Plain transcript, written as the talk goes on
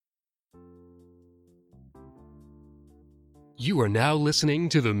You are now listening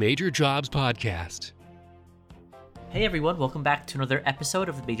to the Major Jobs Podcast. Hey everyone, welcome back to another episode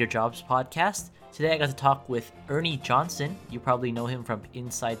of the Major Jobs Podcast. Today I got to talk with Ernie Johnson. You probably know him from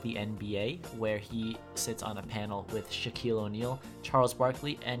Inside the NBA, where he sits on a panel with Shaquille O'Neal, Charles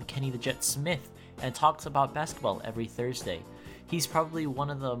Barkley, and Kenny the Jet Smith, and talks about basketball every Thursday. He's probably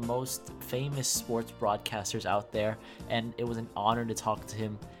one of the most famous sports broadcasters out there, and it was an honor to talk to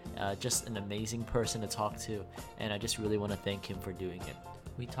him. Just an amazing person to talk to, and I just really want to thank him for doing it.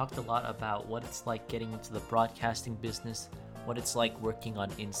 We talked a lot about what it's like getting into the broadcasting business, what it's like working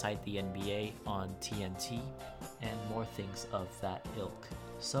on Inside the NBA on TNT, and more things of that ilk.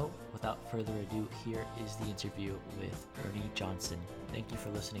 So, without further ado, here is the interview with Ernie Johnson. Thank you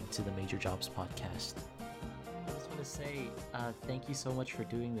for listening to the Major Jobs Podcast. I just want to say thank you so much for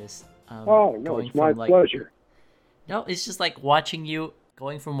doing this. It's my pleasure. No, it's just like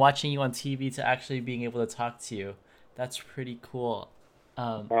going from watching you on TV to actually being able to talk to you. That's pretty cool.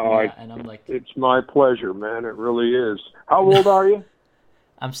 And I'm like, it's my pleasure, man. It really is. How old are you?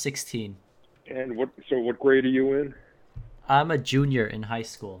 I'm 16. And what grade are you in? I'm a junior in high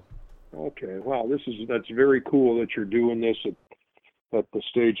school. Okay. Wow, that's very cool that you're doing this at the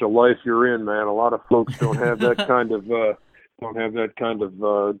stage of life you're in, man. A lot of folks don't have that kind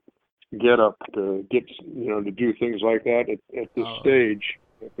of get up to do things like that at this stage.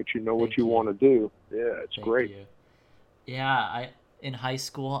 But you know what you want to do. Yeah, it's great. You. Yeah, in high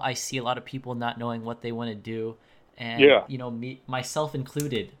school, I see a lot of people not knowing what they want to do, and myself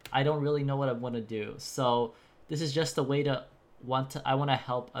included. I don't really know what I want to do. So this is just a way I want to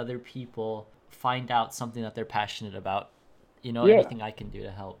help other people find out something that they're passionate about. Anything I can do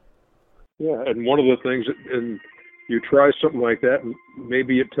to help. Yeah, and one of the things, and you try something like that, and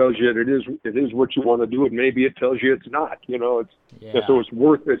maybe it tells you that it is what you want to do, and maybe it tells you it's not. So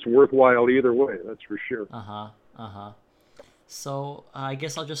it's worthwhile either way. That's for sure. So I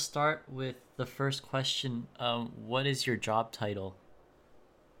guess I'll just start with the first question. What is your job title?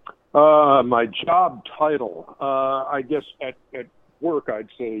 My job title, I guess at work I'd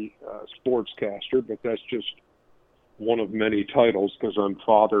say sportscaster, but that's just one of many titles because I'm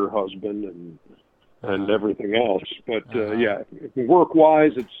father, husband, and everything else. But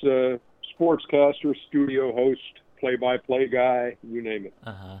work-wise, it's sportscaster, studio host, play-by-play guy, you name it.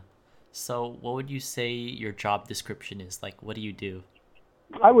 So what would you say your job description is? Like, what do you do?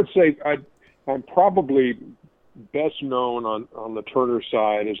 I would say I'm probably best known on the Turner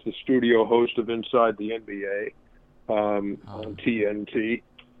side as the studio host of Inside the NBA on TNT.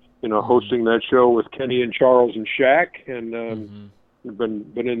 Hosting that show with Kenny and Charles and Shaq, and I've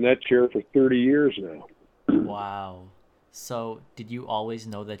been in that chair for 30 years now. Wow. So did you always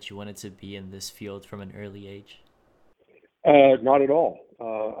know that you wanted to be in this field from an early age? Not at all.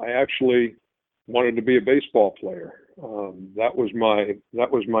 I actually wanted to be a baseball player. That was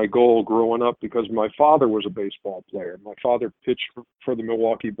my goal growing up because my father was a baseball player. My father pitched for the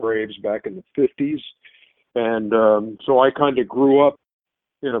Milwaukee Braves back in the 50s. And so I kind of grew up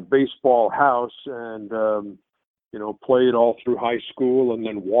in a baseball house and, played all through high school and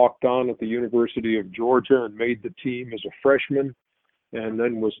then walked on at the University of Georgia and made the team as a freshman. And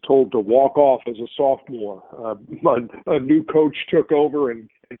then was told to walk off as a sophomore. A new coach took over and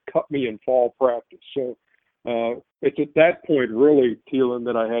cut me in fall practice. So it's at that point, really, Thielen,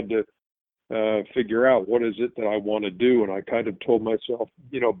 that I had to figure out what is it that I want to do. And I kind of told myself,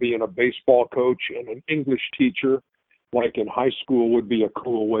 being a baseball coach and an English teacher, like in high school, would be a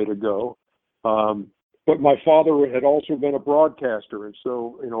cool way to go. But my father had also been a broadcaster. And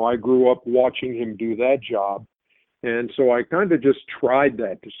so, I grew up watching him do that job. And so I kind of just tried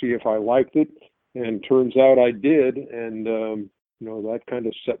that to see if I liked it, and turns out I did, and that kind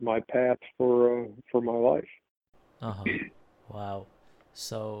of set my path for my life. Wow.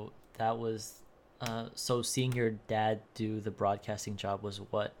 So that was so seeing your dad do the broadcasting job was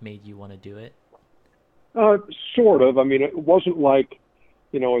what made you want to do it? Sort of. I mean, it wasn't like,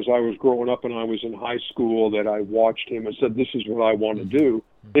 as I was growing up and I was in high school that I watched him and said, this is what I want to do.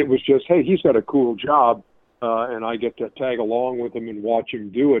 It was just, hey, he's got a cool job. And I get to tag along with him and watch him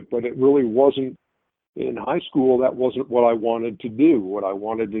do it. But it really wasn't, in high school, that wasn't what I wanted to do. What I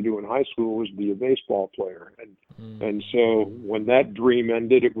wanted to do in high school was be a baseball player. And so when that dream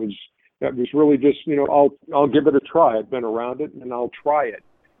ended, that was really just, I'll give it a try. I've been around it and I'll try it.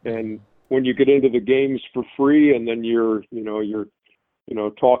 And when you get into the games for free and then you're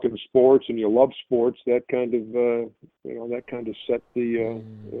talking sports and you love sports, that kind of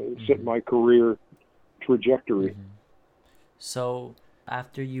set my career trajectory. So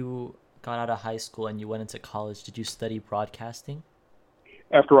after you got out of high school and you went into college, did you study broadcasting?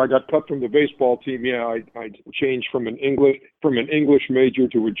 after I got cut from the baseball team, yeah, I changed from an English major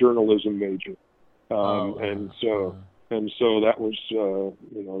to a journalism major. And so that was,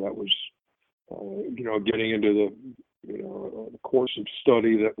 getting into the course of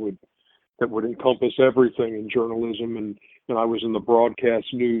study that would encompass everything in journalism, and I was in the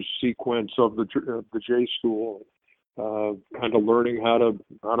broadcast news sequence of the J school, kind of learning how to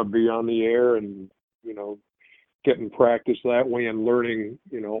be on the air, and getting practice that way, and learning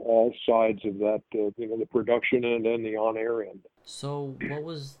all sides of that, the production end and the on air end. So what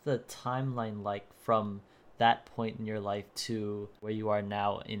was the timeline like from that point in your life to where you are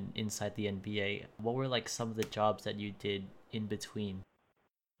now inside the NBA? What were like some of the jobs that you did in between?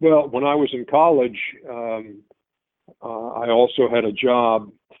 Well, when I was in college, I also had a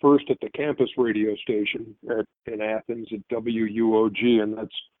job first at the campus radio station in Athens at WUOG, and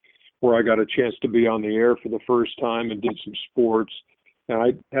that's where I got a chance to be on the air for the first time and did some sports. And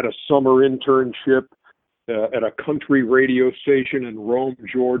I had a summer internship at a country radio station in Rome,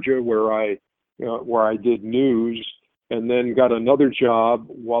 Georgia, where I did news, and then got another job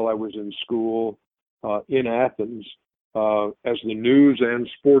while I was in school in Athens as the news and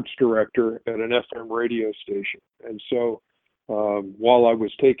sports director at an FM radio station. And so while I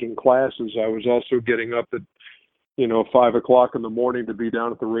was taking classes, I was also getting up at 5 o'clock in the morning to be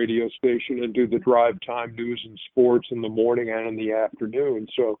down at the radio station and do the drive time news and sports in the morning and in the afternoon.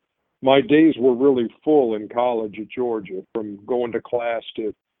 So my days were really full in college at Georgia, from going to class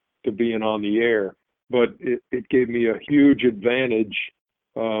to being on the air. But it gave me a huge advantage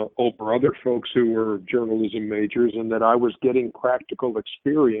over other folks who were journalism majors, and that I was getting practical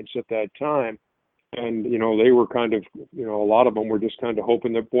experience at that time. And, they were kind of, a lot of them were just kind of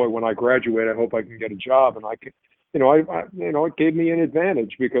hoping that, boy, when I graduate, I hope I can get a job. And I could, it gave me an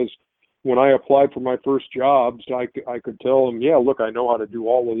advantage, because when I applied for my first jobs, I could tell them, yeah, look, I know how to do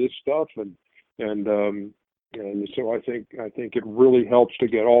all of this stuff. And so I think it really helps to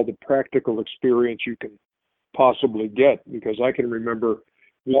get all the practical experience you can possibly get, because I can remember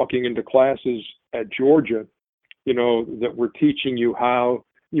walking into classes at Georgia, that were teaching you how,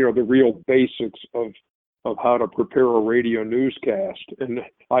 the real basics of how to prepare a radio newscast. And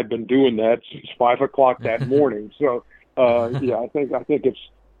I've been doing that since 5 o'clock that morning. So, I think it's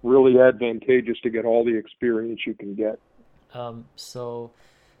really advantageous to get all the experience you can get. So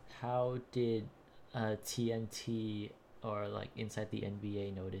how did TNT or like Inside the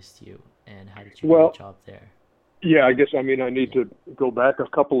NBA noticed you, and how did you get a job there? Yeah, I guess, I need to go back a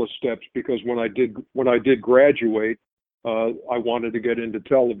couple of steps, because when I did graduate, I wanted to get into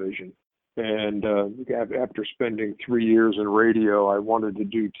television. And after spending 3 years in radio, I wanted to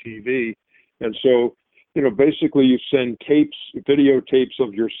do TV. And so, basically you send videotapes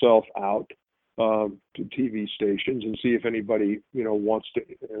of yourself out to TV stations and see if anybody, wants to,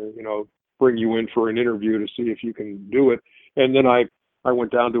 bring you in for an interview to see if you can do it. And then I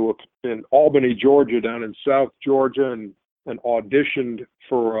went down to in Albany, Georgia, down in South Georgia, and auditioned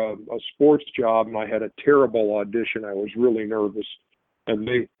for a sports job, and I had a terrible audition. I was really nervous, and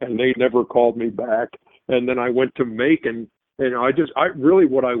they never called me back. And then I went to Macon, and I really,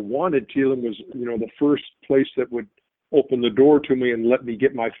 what I wanted, Teelan, was the first place that would open the door to me and let me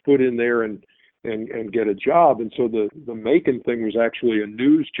get my foot in there and get a job. And so the Macon thing was actually a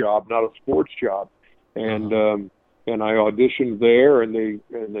news job, not a sports job. And and I auditioned there, and they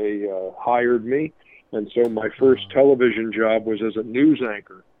hired me. And so my first television job was as a news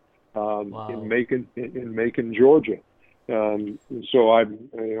anchor in Macon, Georgia. And so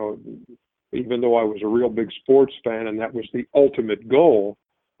even though I was a real big sports fan, and that was the ultimate goal,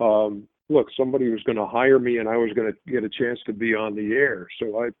 look, somebody was going to hire me, and I was going to get a chance to be on the air.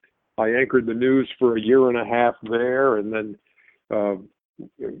 So I anchored the news for a year and a half there, and then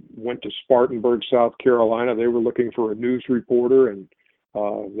went to Spartanburg, South Carolina. They were looking for a news reporter, and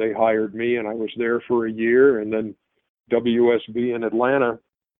they hired me, and I was there for a year. And then WSB in Atlanta,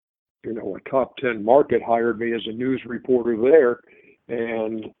 a top 10 market, hired me as a news reporter there.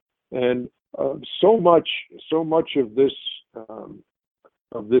 And so much of this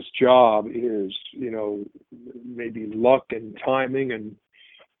job is, maybe luck and timing and,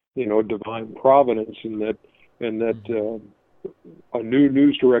 divine providence, and that a new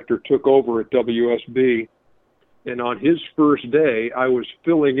news director took over at WSB. And on his first day, I was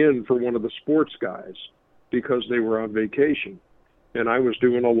filling in for one of the sports guys because they were on vacation. And I was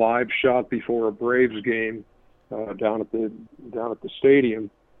doing a live shot before a Braves game down at the stadium.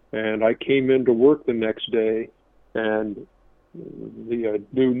 And I came in to work the next day, and the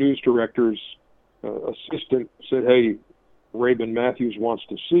new news director's assistant said, "Hey, Raymond Matthews wants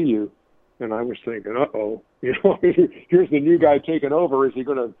to see you." And I was thinking, uh-oh, here's the new guy taking over. Is he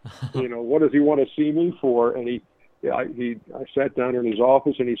going to, what does he want to see me for? And I sat down in his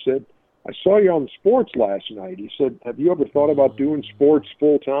office and he said, I saw you on sports last night. He said, have you ever thought about doing sports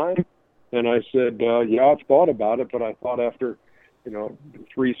full time? And I said, yeah, I've thought about it, but I thought after,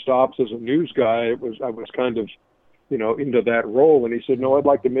 3 stops as a news guy, I was kind of, into that role. And he said, no, I'd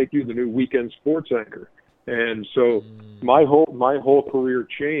like to make you the new weekend sports anchor. And so my whole career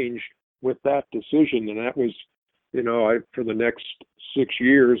changed with that decision. And that was, for the next 6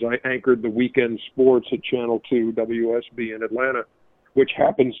 years, I anchored the weekend sports at Channel 2 WSB in Atlanta, which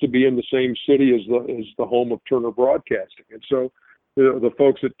happens to be in the same city as the home of Turner Broadcasting. And so the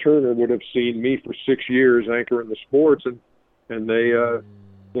folks at Turner would have seen me for 6 years anchoring the sports, and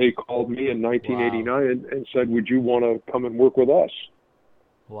they called me in 1989 and said, would you want to come and work with us?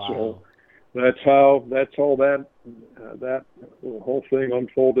 Wow. So that's how that whole thing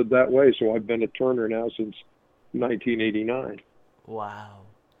unfolded that way. So I've been at Turner now since 1989. Wow.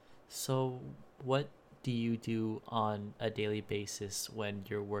 So what do you do on a daily basis when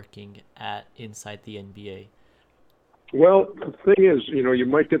you're working at Inside the NBA? Well, the thing is, you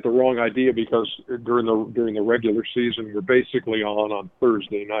might get the wrong idea because during the regular season, we're basically on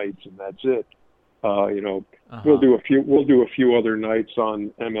Thursday nights, and that's it. We'll do a few other nights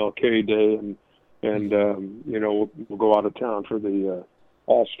on MLK Day, and we'll go out of town for the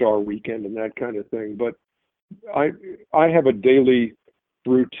All-Star weekend and that kind of thing. But I have a daily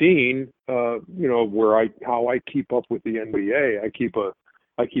routine, where how I keep up with the NBA.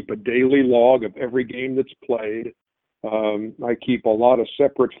 I keep a daily log of every game that's played. I keep a lot of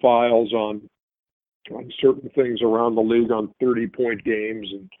separate files on certain things around the league, on 30-point games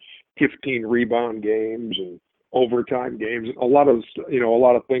and 15 rebound games and overtime games. A lot of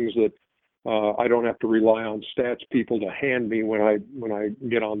things that I don't have to rely on stats people to hand me when I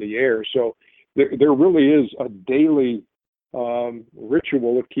get on the air. So there really is a daily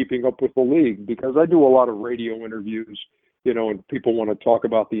ritual of keeping up with the league, because I do a lot of radio interviews, and people want to talk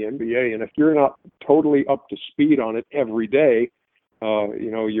about the NBA. And if you're not totally up to speed on it every day,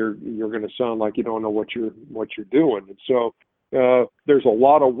 you're going to sound like you don't know what you're doing. And so there's a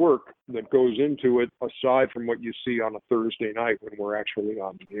lot of work that goes into it aside from what you see on a Thursday night when we're actually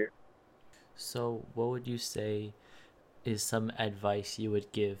on the air. So what would you say is some advice you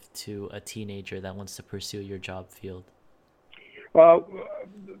would give to a teenager that wants to pursue your job field?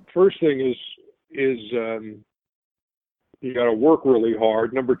 First thing is you got to work really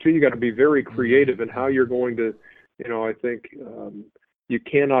hard. Number 2, you got to be very creative in how you're going to, I think you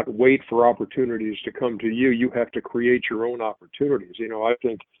cannot wait for opportunities to come to you. You have to create your own opportunities.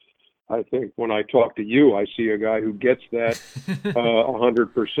 I think when I talk to you, I see a guy who gets that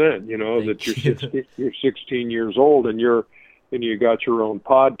 100%. That you're 16 years old and you got your own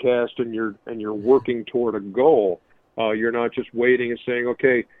podcast and you're working toward a goal. You're not just waiting and saying,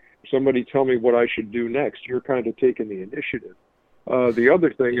 okay, somebody tell me what I should do next. You're kind of taking the initiative. The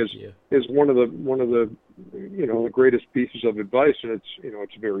other thing is one of the the greatest pieces of advice, and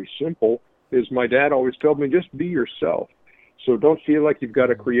it's very simple, is my dad always told me, just be yourself. So don't feel like you've got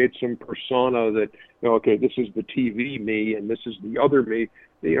to create some persona that, okay, this is the TV me and this is the other me.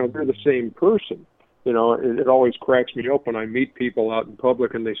 They're the same person. It always cracks me up when I meet people out in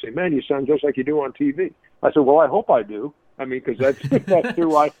public and they say, man, you sound just like you do on TV. I said, well, I hope I do. I mean, because that's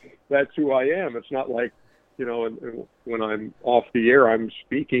who I am. It's not like, when I'm off the air, I'm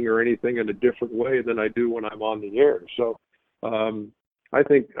speaking or anything in a different way than I do when I'm on the air. So I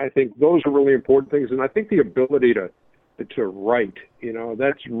think those are really important things. And I think the ability to write,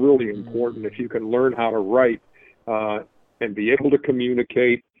 that's really important. If you can learn how to write and be able to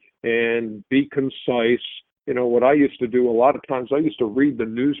communicate and be concise. What I used to do a lot of times, I used to read the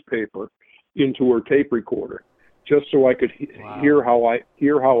newspaper into a tape recorder just so I could hear how I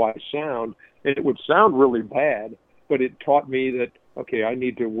sound. And it would sound really bad, but it taught me that, okay, I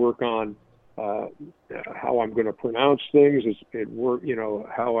need to work on how I'm going to pronounce things,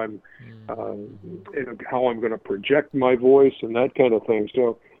 how I'm going to project my voice and that kind of thing.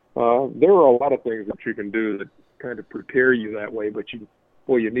 So there are a lot of things that you can do that kind of prepare you that way, but you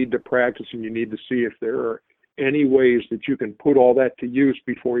need to practice and you need to see if there are any ways that you can put all that to use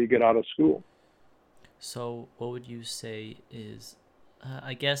before you get out of school. So what would you say is,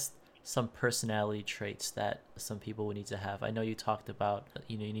 I guess, some personality traits that some people would need to have? I know you talked about,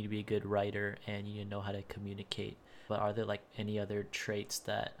 you need to be a good writer and you know how to communicate, but are there any other traits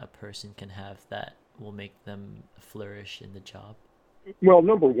that a person can have that will make them flourish in the job? Well,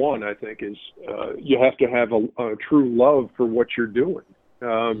 number one, I think, is you have to have a true love for what you're doing.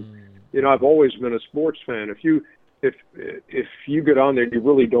 I've always been a sports fan. If you get on there, you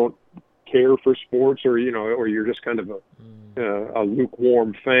really don't care for sports, or or you're just kind of a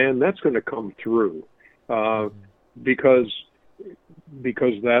lukewarm fan, that's going to come through, because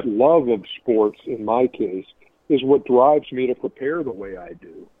that love of sports, in my case, is what drives me to prepare the way I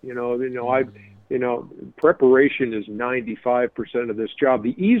do. Preparation is 95% of this job.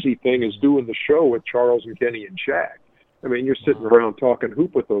 The easy thing is doing the show with Charles and Kenny and Shaq. I mean, you're sitting around talking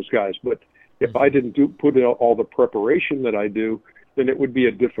hoop with those guys, but if I didn't put in all the preparation that I do, then it would be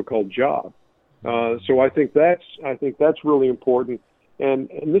a difficult job. So I think that's really important. And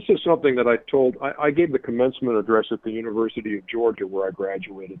this is something that I gave the commencement address at the University of Georgia, where I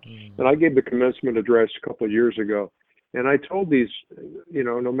graduated. And I gave the commencement address a couple of years ago. And I told these,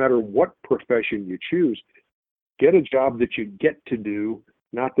 no matter what profession you choose, get a job that you get to do,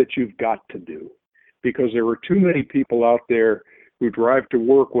 not that you've got to do. Because there are too many people out there who drive to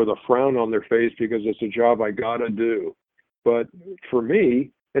work with a frown on their face because it's a job I got to do. But for me,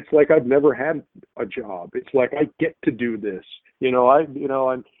 it's like I've never had a job. It's like I get to do this,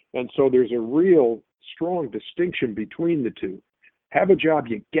 and so there's a real strong distinction between the two. Have a job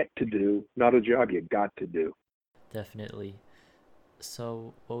you get to do, not a job you got to do. Definitely.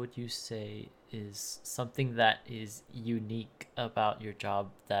 So what would you say is something that is unique about your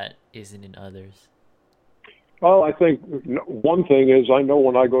job that isn't in others? Well, I think one thing is I know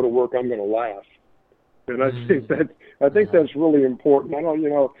when I go to work I'm going to laugh. And I think that's really important.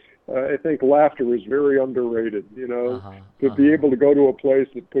 I think laughter is very underrated. To be able to go to a place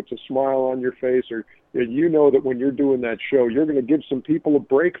that puts a smile on your face, or that when you're doing that show, you're going to give some people a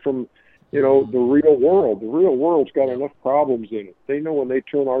break from, the real world. The real world's got enough problems in it. They know when they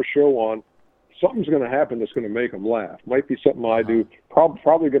turn our show on, something's going to happen that's going to make them laugh. Might be something I do.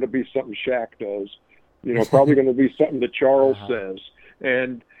 Probably going to be something Shaq does. Probably going to be something that Charles says.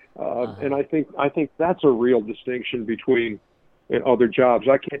 And I think that's a real distinction between other jobs.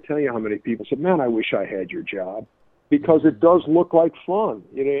 I can't tell you how many people said, "Man, I wish I had your job," because it does look like fun,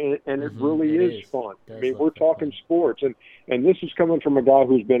 and it really is fun. I mean, we're talking sports, and this is coming from a guy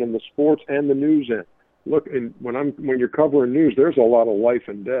who's been in the sports and the news end. Look, and when you're covering news, there's a lot of life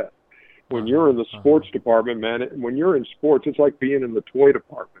and death. When you're in the sports department, man, when you're in sports, it's like being in the toy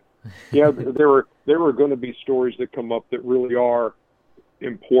department. Yeah, there are going to be stories that come up that really are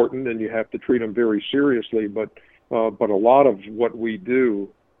important, and you have to treat them very seriously. But a lot of what we do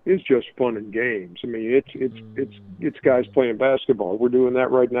is just fun and games. I mean, it's guys playing basketball. We're doing that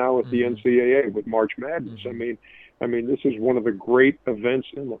right now with the NCAA with March Madness. I mean, this is one of the great events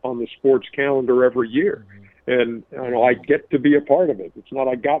on the sports calendar every year, and I get to be a part of it. It's not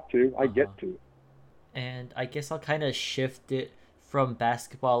I got to, I get to. And I guess I'll kind of shift it from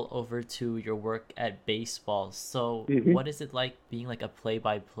basketball over to your work at baseball. So what is it like being like a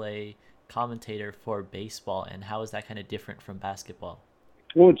play-by-play commentator for baseball, and how is that kind of different from basketball?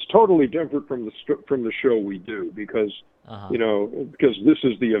 Well, it's totally different from the show we do, because because this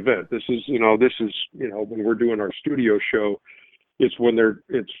is the event. This is when we're doing our studio show, it's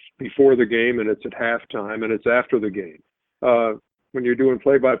it's before the game, and it's at halftime, and it's after the game. When you're doing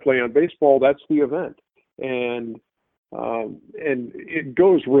play-by-play on baseball, that's the event, and it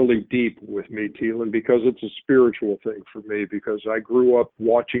goes really deep with me, Thielen, because it's a spiritual thing for me, because I grew up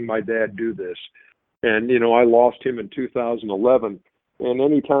watching my dad do this. And, I lost him in 2011. And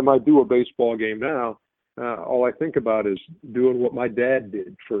anytime I do a baseball game now, all I think about is doing what my dad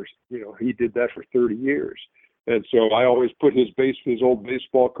did first. He did that for 30 years. And so I always put his old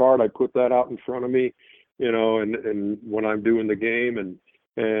baseball card, I put that out in front of me, and when I'm doing the game, and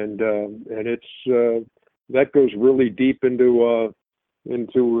it's, that goes really deep into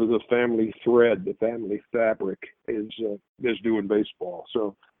the family thread, the family fabric is doing baseball.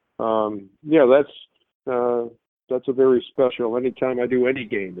 So that's a very special. Anytime I do any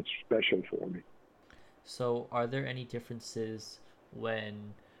game, it's special for me. So are there any differences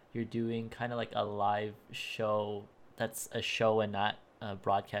when you're doing kind of like a live show that's a show and not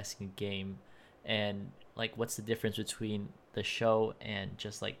broadcasting a game, and like what's the difference between the show and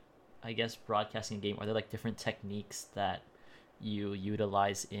just like, I guess, broadcasting a game? Are there like different techniques that you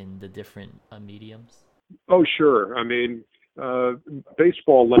utilize in the different mediums? Oh, sure. I mean,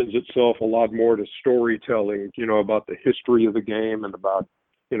 baseball lends itself a lot more to storytelling, about the history of the game and about,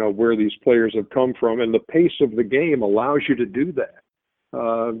 where these players have come from. And the pace of the game allows you to do that.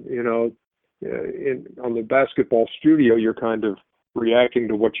 On the basketball studio, you're kind of reacting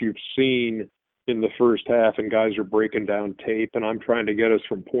to what you've seen in the first half, and guys are breaking down tape, and I'm trying to get us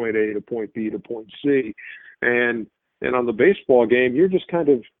from point A to point B to point C. And on the baseball game, you're just kind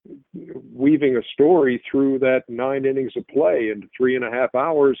of weaving a story through that 9 innings of play into 3.5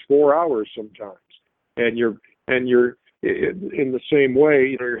 hours, 4 hours sometimes. And you're in the same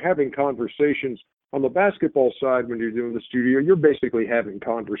way, you're having conversations on the basketball side. When you're doing the studio, you're basically having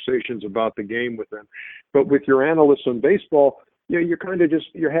conversations about the game with them. But with your analysts on baseball, you're kind of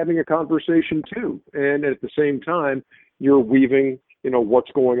you're having a conversation too. And at the same time, you're weaving,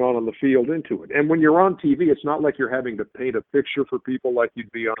 what's going on the field into it. And when you're on TV, it's not like you're having to paint a picture for people like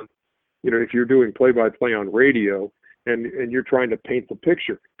you'd be on, if you're doing play-by-play on radio and you're trying to paint the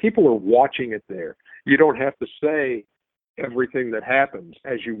picture. People are watching it there. You don't have to say everything that happens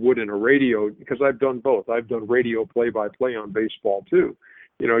as you would in a radio, because I've done both. I've done radio play-by-play on baseball too.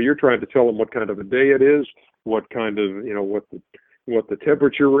 You're trying to tell them what kind of a day it is, what kind of, what the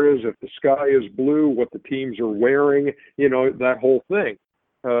temperature is, if the sky is blue, what the teams are wearing, that whole thing.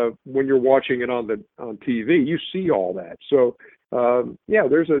 When you're watching it on TV, you see all that. So,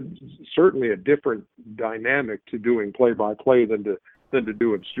 there's certainly a different dynamic to doing play-by-play than to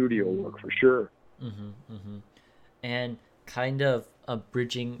doing studio work, for sure. Mm-hmm, mm-hmm. And kind of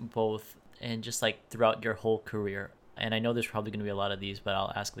bridging both, and just like throughout your whole career, and I know there's probably going to be a lot of these, but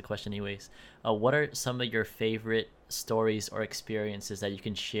I'll ask the question anyways. What are some of your favorite stories or experiences that you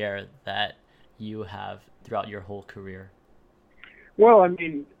can share that you have throughout your whole career? Well, I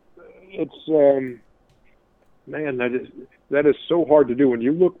mean, it's man, that is so hard to do. When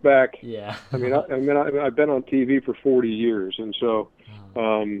you look back, yeah. I mean, I've been on TV for 40 years, and so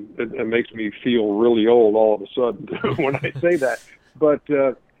it makes me feel really old all of a sudden when I say that. But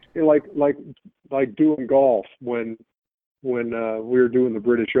like doing golf when we were doing the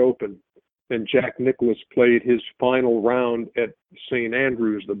British Open, and Jack Nicklaus played his final round at St.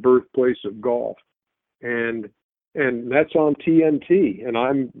 Andrews, the birthplace of golf, and that's on TNT, and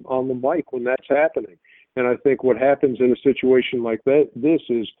I'm on the mic when that's happening. And I think what happens in a situation like this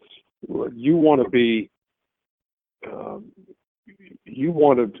is you want to be, you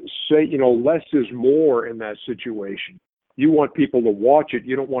want to say, less is more in that situation. You want people to watch it.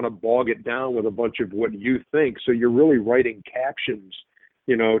 You don't want to bog it down with a bunch of what you think. So you're really writing captions,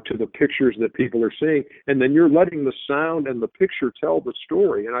 to the pictures that people are seeing. And then you're letting the sound and the picture tell the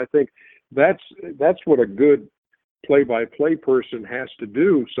story. And I think that's what a good play-by-play person has to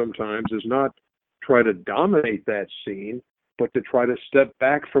do sometimes, is not try to dominate that scene, but to try to step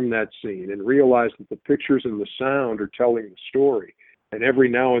back from that scene and realize that the pictures and the sound are telling the story. And every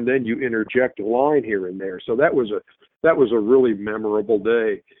now and then you interject a line here and there. So that was a really memorable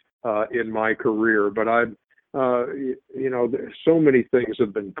day in my career. But so many things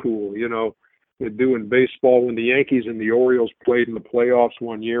have been cool. Doing baseball when the Yankees and the Orioles played in the playoffs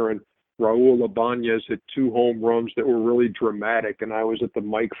one year, and Raul Ibanez hit 2 home runs that were really dramatic, and I was at the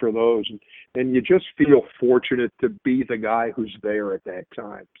mic for those. And you just feel fortunate to be the guy who's there at that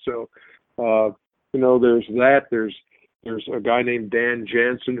time. So, there's that. There's a guy named Dan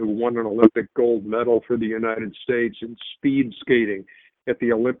Jansen who won an Olympic gold medal for the United States in speed skating at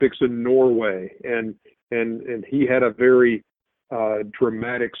the Olympics in Norway. And he had a very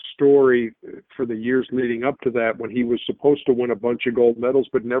dramatic story for the years leading up to that, when he was supposed to win a bunch of gold medals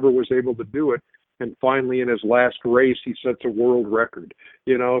but never was able to do it. And finally, in his last race, he sets a world record.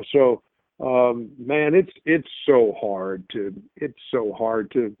 So man, it's so hard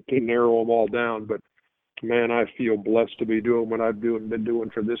to narrow them all down. But man, I feel blessed to be doing what I've been doing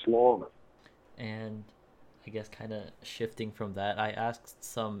for this long. And I guess kind of shifting from that, I asked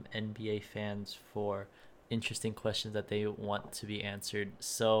some NBA fans for interesting questions that they want to be answered.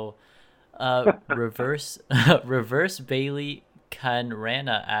 So reverse Bailey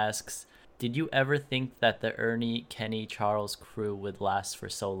Canrana asks, did you ever think that the Ernie, Kenny, Charles crew would last for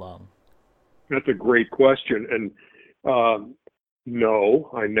so long? That's a great question. And no,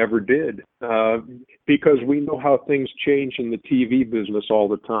 I never did, because we know how things change in the TV business all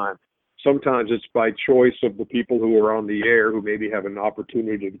the time. Sometimes it's by choice of the people who are on the air, who maybe have an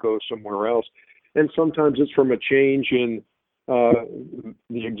opportunity to go somewhere else. And sometimes it's from a change in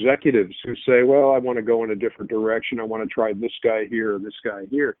the executives who say, well, I want to go in a different direction. I want to try this guy here or this guy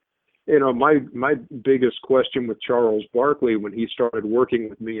here. My biggest question with Charles Barkley when he started working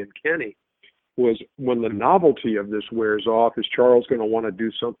with me and Kenny was, when the novelty of this wears off, is Charles going to want to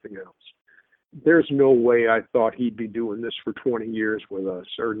do something else? There's no way I thought he'd be doing this for 20 years with us,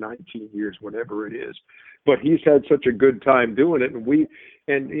 or 19 years, whatever it is. But he's had such a good time doing it, and we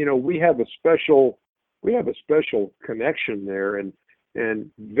have a special connection there,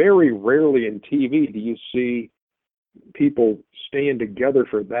 and very rarely in TV do you see people staying together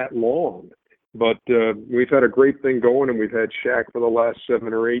for that long. But we've had a great thing going, and we've had Shaq for the last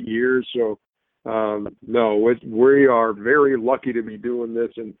 7 or 8 years. So no, we are very lucky to be doing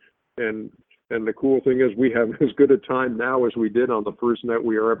this, and the cool thing is we have as good a time now as we did on the first night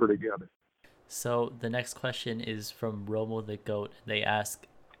we were ever together. So the next question is from Romo the Goat. They ask,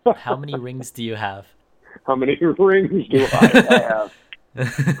 how many rings do you have? How many rings do I have?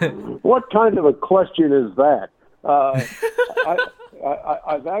 What kind of a question is that?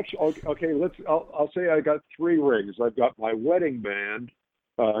 I've actually, okay, I'll say I got 3 rings. I've got my wedding band,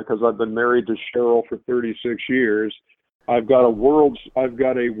 because I've been married to Cheryl for 36 years. I've got a World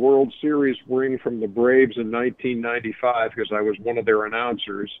Series ring from the Braves in 1995 because I was one of their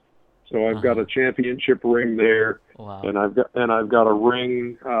announcers. So I've got a championship ring there. Wow. And I've got a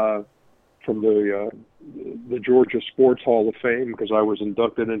ring from the Georgia Sports Hall of Fame because I was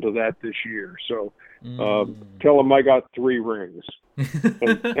inducted into that this year. So tell them I got 3 rings,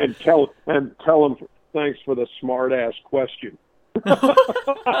 and tell them thanks for the smart ass question.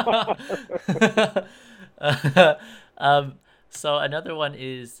 So another one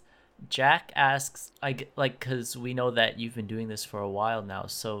is Jack asks, because we know that you've been doing this for a while now.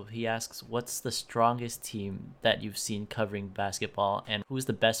 So he asks, what's the strongest team that you've seen covering basketball, and who's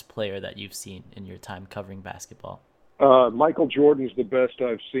the best player that you've seen in your time covering basketball? Michael Jordan's the best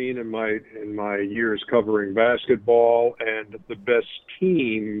I've seen in my years covering basketball, and the best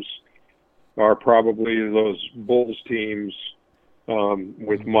teams are probably those Bulls teams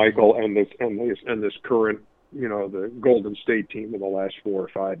with Michael and this current, the Golden State team in the last 4 or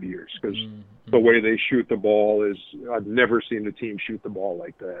 5 years, because the way they shoot the ball is, I've never seen a team shoot the ball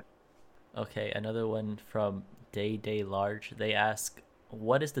like that. Okay, another one from Day Large. They ask,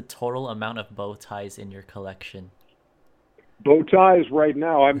 what is the total amount of bow ties in your collection? Bow ties right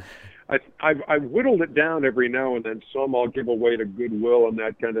now, I've whittled it down every now and then. Some I'll give away to Goodwill and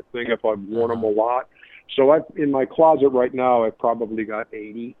that kind of thing if I've worn them a lot. So in my closet right now, I've probably got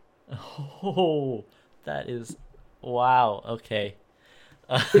 80. Oh, that is, wow. Okay.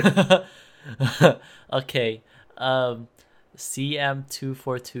 Okay.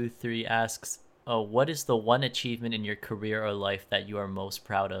 CM2423 asks, what is the one achievement in your career or life that you are most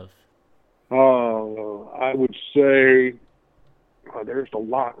proud of? Oh, I would say there's a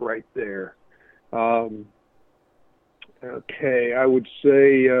lot right there. Okay, I would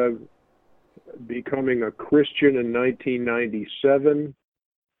say becoming a Christian in 1997,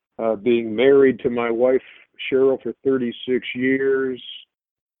 being married to my wife Cheryl for 36 years,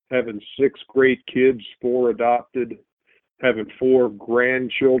 having 6 great kids, 4 adopted, having 4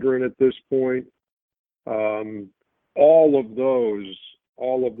 grandchildren at this point. All of those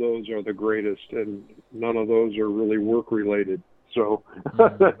are the greatest, and none of those are really work related. So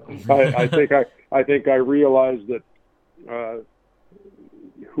I think I realized that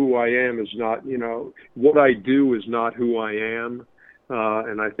who I am is not, what I do is not who I am.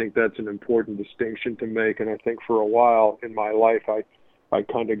 And I think that's an important distinction to make. And I think for a while in my life, I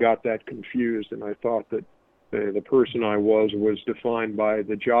kind of got that confused, and I thought that the person I was defined by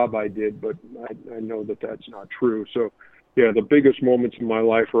the job I did, but I know that that's not true. So, yeah, the biggest moments in my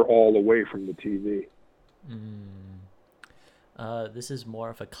life are all away from the TV. This is more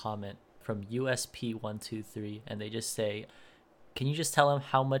of a comment from USP123, and they just say, can you just tell him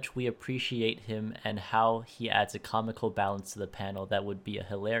how much we appreciate him and how he adds a comical balance to the panel that would be a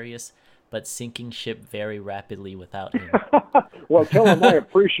hilarious but sinking ship very rapidly without him? Well, tell him I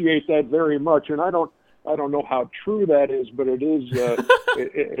appreciate that very much, and I don't know how true that is, but it is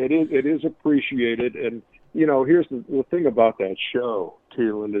it is appreciated. And here's the thing about that show,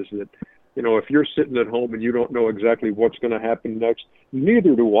 Keelan, is that if you're sitting at home and you don't know exactly what's going to happen next,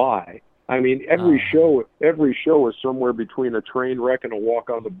 neither do I. I mean, every show is somewhere between a train wreck and a walk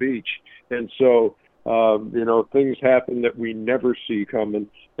on the beach, and so things happen that we never see coming.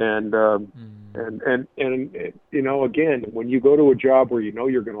 And again, when you go to a job where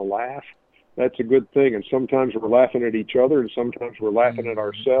you're going to laugh, that's a good thing. And sometimes we're laughing at each other, and sometimes we're laughing at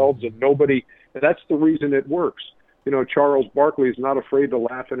ourselves. And that's the reason it works. Charles Barkley is not afraid to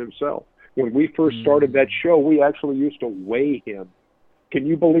laugh at himself. When we first started that show, we actually used to weigh him. Can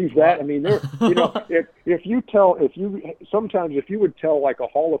you believe that? I mean, if you would tell like a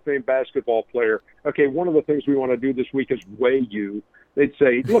Hall of Fame basketball player, okay, one of the things we want to do this week is weigh you, they'd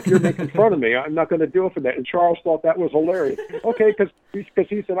say, look, you're making fun of me. I'm not going to do it for that. And Charles thought that was hilarious. Okay, because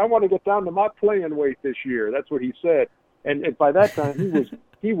he said, I want to get down to my playing weight this year. That's what he said. And by that time,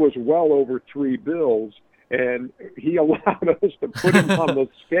 he was well over 3 bills. And he allowed us to put him on the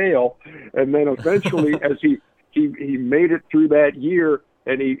scale. And then eventually, as he made it through that year,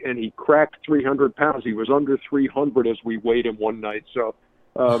 and he cracked 300 pounds. He was under 300 as we weighed him one night. So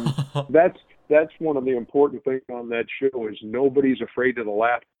that's one of the important things on that show is nobody's afraid to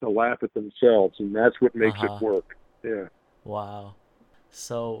laugh at themselves, and that's what makes it work. Yeah. Wow.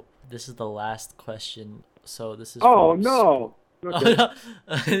 So this is the last question. So this is. Oh no. Okay.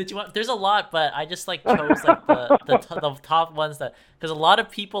 There's a lot, but I just like chose like the top ones that because a lot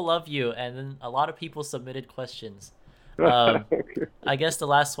of people love you, and then a lot of people submitted questions. Okay. I guess the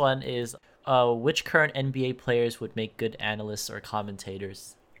last one is, which current NBA players would make good analysts or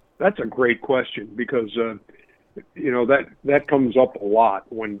commentators? That's a great question because that comes up a lot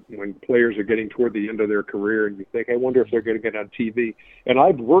when players are getting toward the end of their career, and you think, I wonder if they're going to get on TV. And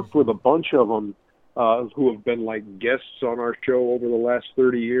I've worked with a bunch of them who have been like guests on our show over the last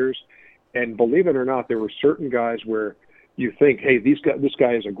 30 years. And believe it or not, there were certain guys where you think, hey, this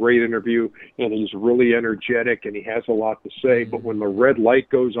guy is a great interview, and he's really energetic, and he has a lot to say. But when the red light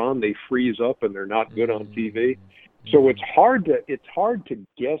goes on, they freeze up, and they're not good on TV. So it's hard to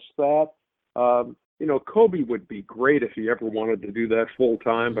guess that. Kobe would be great if he ever wanted to do that full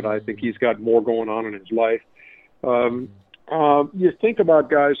time, but I think he's got more going on in his life. You think about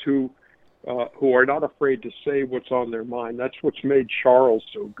guys who are not afraid to say what's on their mind. That's what's made Charles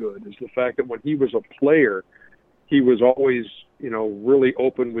so good, is the fact that when he was a player, he was always, really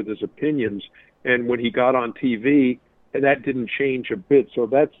open with his opinions. And when he got on TV, and that didn't change a bit. So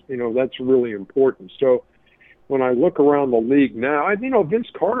that's really important. So when I look around the league now, Vince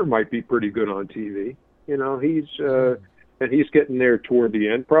Carter might be pretty good on TV. He's getting there toward the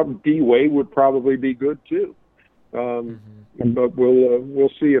end. Probably D Wade would probably be good too. But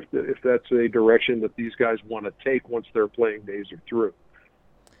we'll see if that's a direction that these guys want to take once their playing days are through.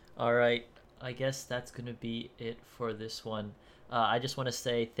 All right, I guess that's gonna be it for this one. I just want to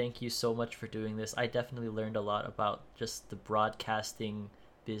say thank you so much for doing this. I definitely learned a lot about just the broadcasting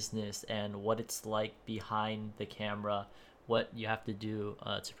business and what it's like behind the camera, what you have to do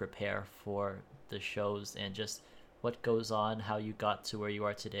to prepare for the shows, and just what goes on, how you got to where you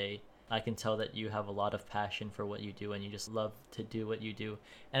are today. I can tell that you have a lot of passion for what you do, and you just love to do what you do.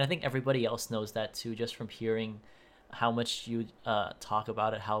 And I think everybody else knows that too, just from hearing how much you talk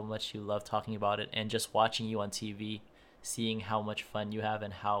about it, how much you love talking about it, and just watching you on TV, seeing how much fun you have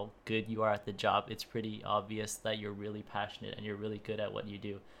and how good you are at the job. It's pretty obvious that you're really passionate and you're really good at what you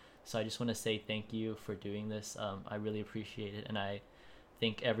do. So I just want to say thank you for doing this. I really appreciate it, and I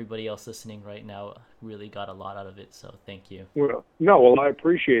think everybody else listening right now really got a lot out of it. So thank you. Well, I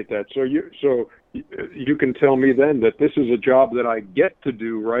appreciate that. So you can tell me then that this is a job that I get to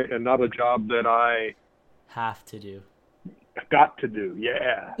do, right, and not a job that I have to do. Got to do.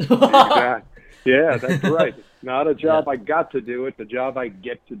 Yeah. Exactly. Yeah, that's right. Not a job I got to do, it's a job I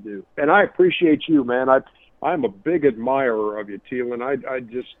get to do. And I appreciate you, man. I'm a big admirer of you, Thielen.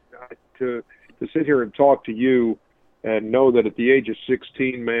 To sit here and talk to you and know that at the age of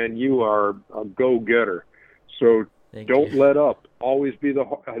 16, man, you are a go-getter. So don't let up. Always be the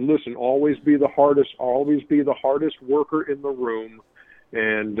hardest worker in the room.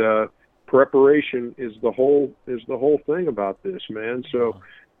 And preparation is the whole thing about this, man. So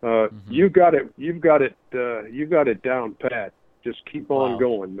you've got it down pat. Just keep on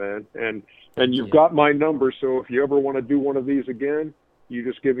going, man. And you've got my number, so if you ever want to do one of these again, you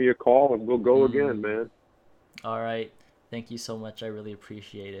just give me a call and we'll go again, man. All right. Thank you so much. I really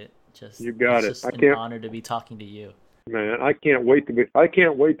appreciate it. You got it's just an honor to be talking to you. Man, I can't wait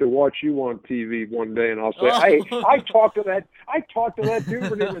to watch you on TV one day, and I'll say, "Hey, I talked to that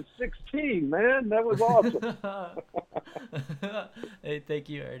dude when he was 16, man. That was awesome." Hey, thank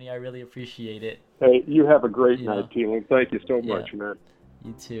you, Ernie. I really appreciate it. Hey, you have a great night, Thielen. Thank you so much, man.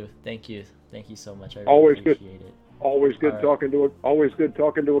 You too. Thank you so much. I really appreciate it. Always good talking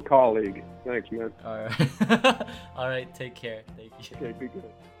to a colleague. Thanks, man. All right. All right. Take care. Thank you. Okay, be good.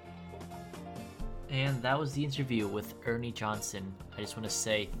 And that was the interview with Ernie Johnson. I just want to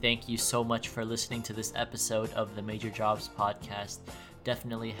say thank you so much for listening to this episode of the Major Jobs Podcast.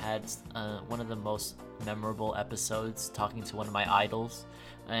 Definitely had one of the most memorable episodes, talking to one of my idols,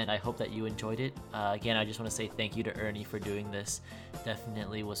 and I hope that you enjoyed it. Again, I just want to say thank you to Ernie for doing this.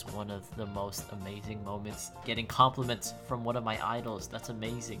 Definitely was one of the most amazing moments, getting compliments from one of my idols. That's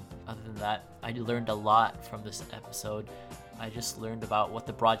amazing. Other than that, I learned a lot from this episode. I just learned about what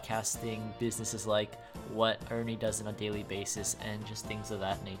the broadcasting business is like, what Ernie does on a daily basis, and just things of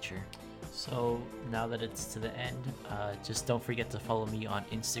that nature. So now that it's to the end, just don't forget to follow me on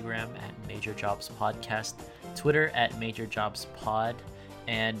Instagram at Major Jobs Podcast, Twitter at Major Jobs Pod,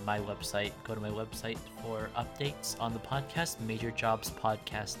 and my website. Go to my website for updates on the podcast,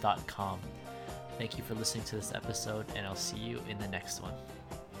 majorjobspodcast.com. Thank you for listening to this episode, and I'll see you in the next one.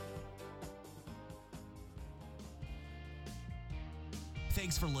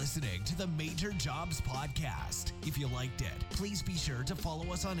 Thanks for listening to the Major Jobs Podcast. If you liked it, please be sure to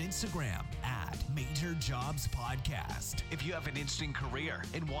follow us on Instagram at Major Jobs Podcast. If you have an interesting career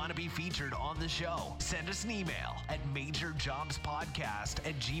and want to be featured on the show, send us an email at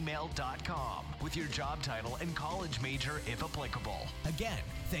majorjobspodcast@gmail.com with your job title and college major if applicable. Again,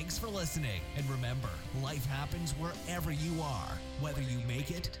 thanks for listening. And remember, life happens wherever you are, whether you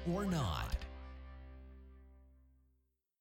make it or not.